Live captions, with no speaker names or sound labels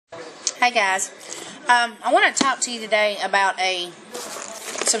Hey guys, I want to talk to you today about a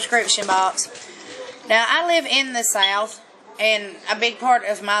subscription box. Now, I live in the South, and a big part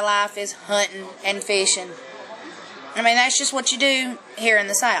of my life is hunting and fishing. I mean, that's just what you do here in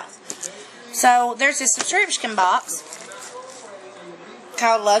the South. So, there's this subscription box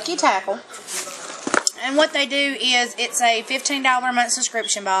called Lucky Tackle. And what they do is, it's a $15 a month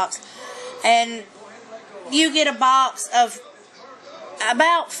subscription box. And you get a box of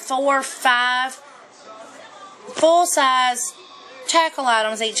about 4 or 5 full-size tackle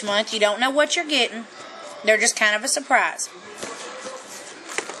items each month. You don't know what you're getting. They're just kind of a surprise.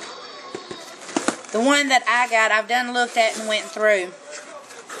 The one that I got, I've done looked at and went through.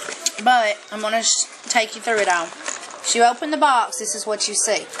 But I'm going to take you through it all. As you open the box, this is what you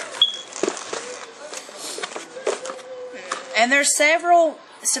see. And there's several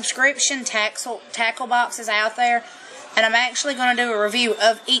subscription tackle boxes out there. And I'm actually going to do a review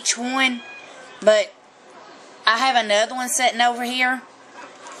of each one. But I have another one sitting over here.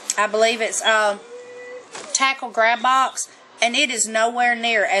 I believe it's Tackle Grab Box. And it is nowhere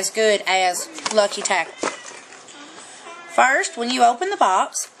near as good as Lucky Tackle. First, when you open the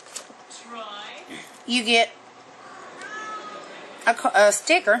box, you get a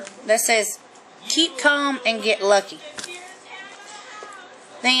sticker that says, "Keep calm and get lucky."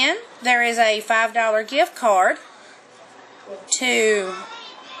 Then, there is a $5 gift card to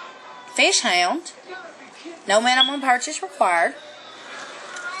Fish Hound. No minimum purchase required.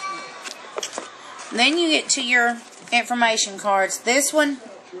 Then you get to your information cards. This one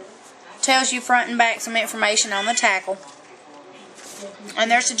tells you front and back some information on the tackle and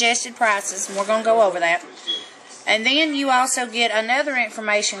their suggested prices, and we're going to go over that. And then you also get another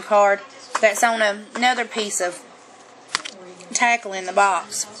information card that's on another piece of tackle in the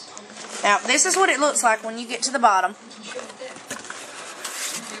box. Now, this is what it looks like when you get to the bottom.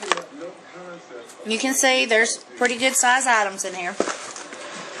 You can see there's pretty good size items in here.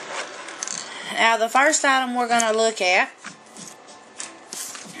 Now, the first item we're going to look at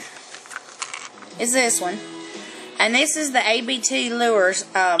is this one. And this is the ABT Lures.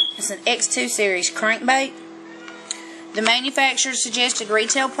 It's an X2 series crankbait. The manufacturer's suggested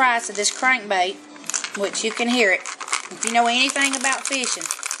retail price of this crankbait, which you can hear it, if you know anything about fishing,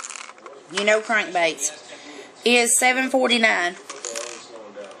 you know crankbaits, is $7.49.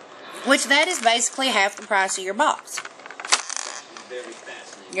 Which that is basically half the price of your box.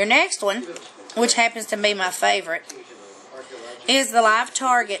 Your next one, which happens to be my favorite, is the Live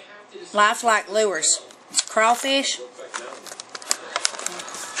Target Lifelike Lures. It's crawfish.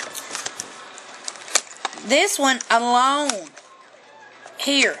 This one alone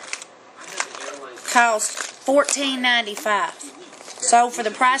here costs $14.95. So for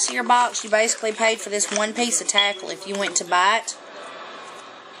the price of your box, you basically paid for this one piece of tackle if you went to buy it.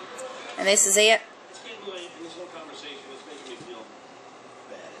 And this is it.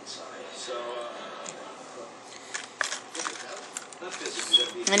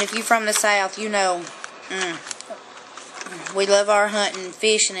 And if you're from the South, you know we love our hunting,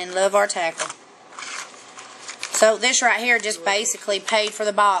 fishing, and love our tackle. So this right here just basically paid for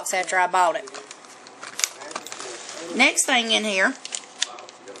the box after I bought it. Next thing in here,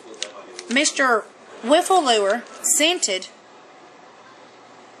 Mr. Wiffle Lure Scented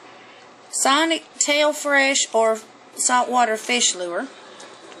Sonic Tail Fresh or Saltwater Fish Lure.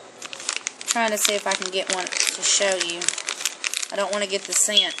 Trying to see if I can get one to show you. I don't want to get the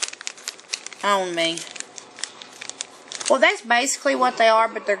scent on me. Well, that's basically what they are,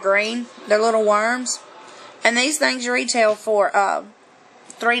 but they're green. They're little worms. And these things retail for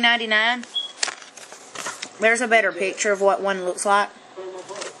 $3.99. There's a better picture of what one looks like.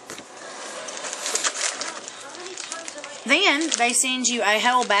 Then they send you a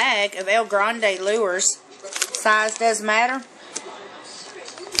whole bag of El Grande lures. Size doesn't matter.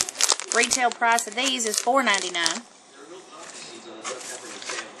 Retail price of these is $4.99.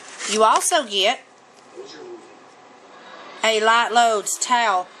 You also get a Light Loads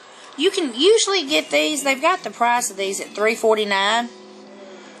towel. You can usually get these. They've got the price of these at $3.49.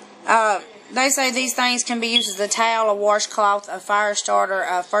 They say these things can be used as a towel, a washcloth, a fire starter,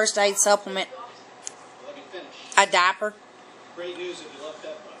 a first aid supplement, a diaper.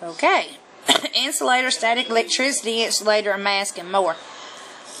 Okay. Insulator, static electricity insulator, a mask, and more.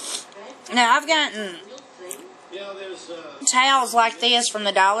 Now, I've gotten towels like this from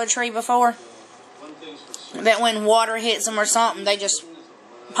the Dollar Tree before, that when water hits them or something, they just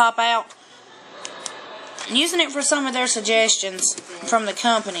pop out. Using it for some of their suggestions from the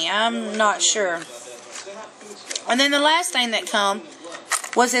company, I'm not sure. And then the last thing that come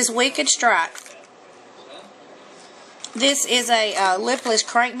was this Wicked Strike. This is a lipless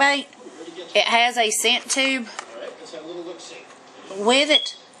crankbait. It has a scent tube with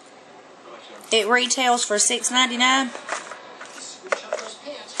it. It retails for $6.99.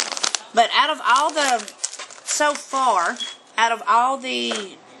 But out of all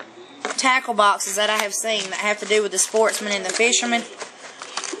the tackle boxes that I have seen that have to do with the sportsman and the fisherman,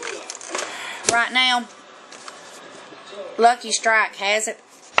 right now, Lucky Strike has it.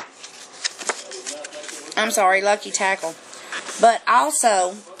 I'm sorry, Lucky Tackle. But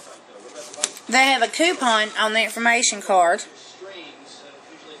also, they have a coupon on the information card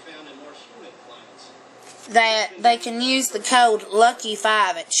that they can use the code LUCKY5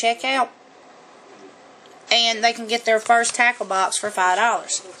 at checkout, and they can get their first tackle box for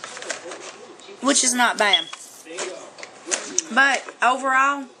 $5, which is not bad. But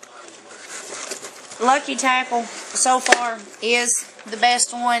overall, Lucky Tackle so far is the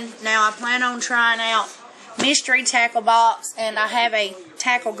best one. Now I plan on trying out Mystery Tackle Box, and I have a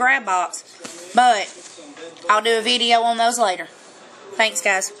Tackle Grab Box, but I'll do a video on those later. Thanks,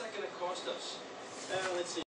 guys.